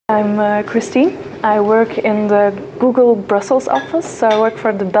I'm Kristien. I work in the Google Brussels office, so I work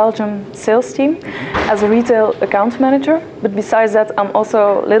for the Belgium sales team as a retail account manager. But besides that, I'm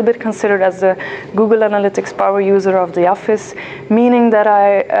also a little bit considered as the Google Analytics power user of the office, meaning that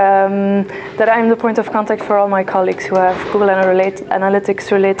I'm the point of contact for all my colleagues who have Google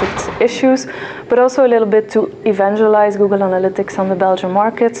Analytics related issues, but also a little bit to evangelize Google Analytics on the Belgian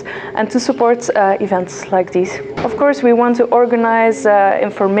market and to support events like these. Of course, we want to organize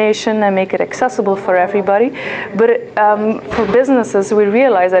information and make it accessible for everybody, but for businesses we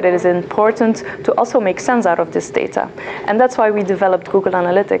realize that it is important to also make sense out of this data, and that's why we developed Google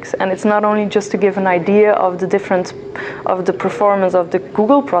Analytics. And it's not only just to give an idea of the performance of the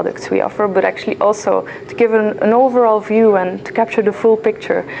Google products we offer, but actually also to give an overall view and to capture the full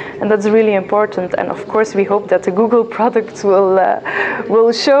picture, and that's really important. And of course we hope that the Google products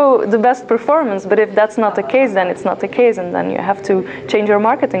will show the best performance, but if that's not the case, then it's not the case, and then you have to change your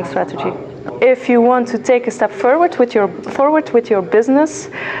marketing strategy. If you want to take a step forward with your business,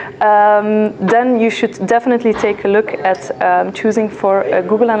 then you should definitely take a look at choosing for a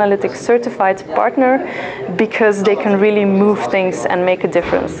Google Analytics certified partner, because they can really move things and make a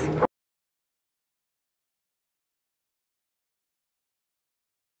difference.